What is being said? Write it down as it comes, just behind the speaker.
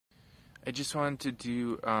I just wanted to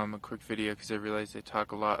do a quick video because I realized I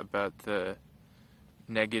talk a lot about the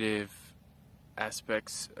negative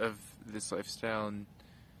aspects of this lifestyle and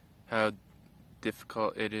how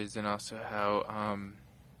difficult it is, and also how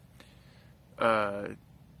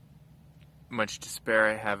much despair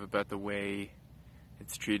I have about the way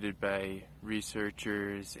it's treated by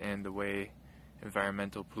researchers and the way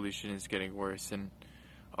environmental pollution is getting worse and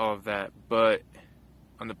all of that. But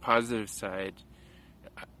on the positive side,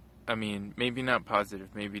 I mean, maybe not positive,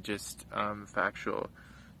 maybe just factual.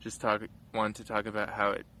 Just want to talk about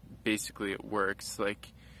how it works.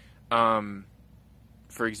 Like,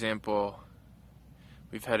 for example,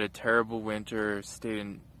 we've had a terrible winter, stayed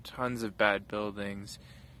in tons of bad buildings,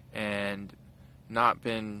 and not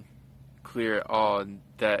been clear at all. And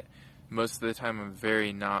that most of the time I'm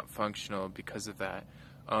very not functional because of that.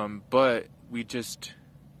 But we just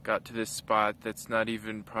got to this spot that's not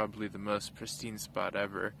even probably the most pristine spot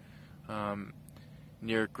ever,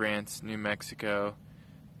 near Grants, New Mexico,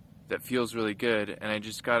 that feels really good. And I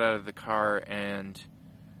just got out of the car and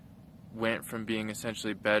went from being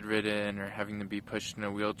essentially bedridden or having to be pushed in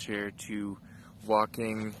a wheelchair to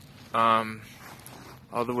walking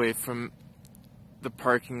all the way from the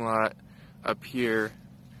parking lot up here,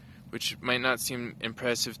 which might not seem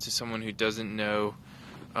impressive to someone who doesn't know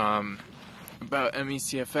about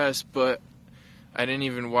MECFS, but I didn't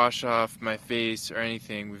even wash off my face or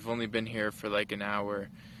anything. We've only been here for like an hour,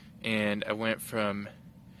 and I went from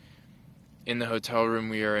in the hotel room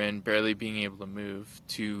we are in barely being able to move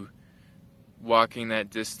to walking that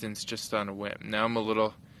distance just on a whim. Now I'm a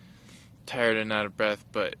little tired and out of breath,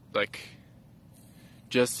 but like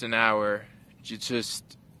just an hour, it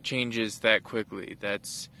just changes that quickly.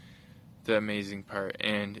 That's the amazing part,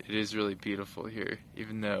 and it is really beautiful here,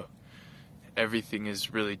 even though everything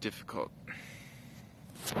is really difficult.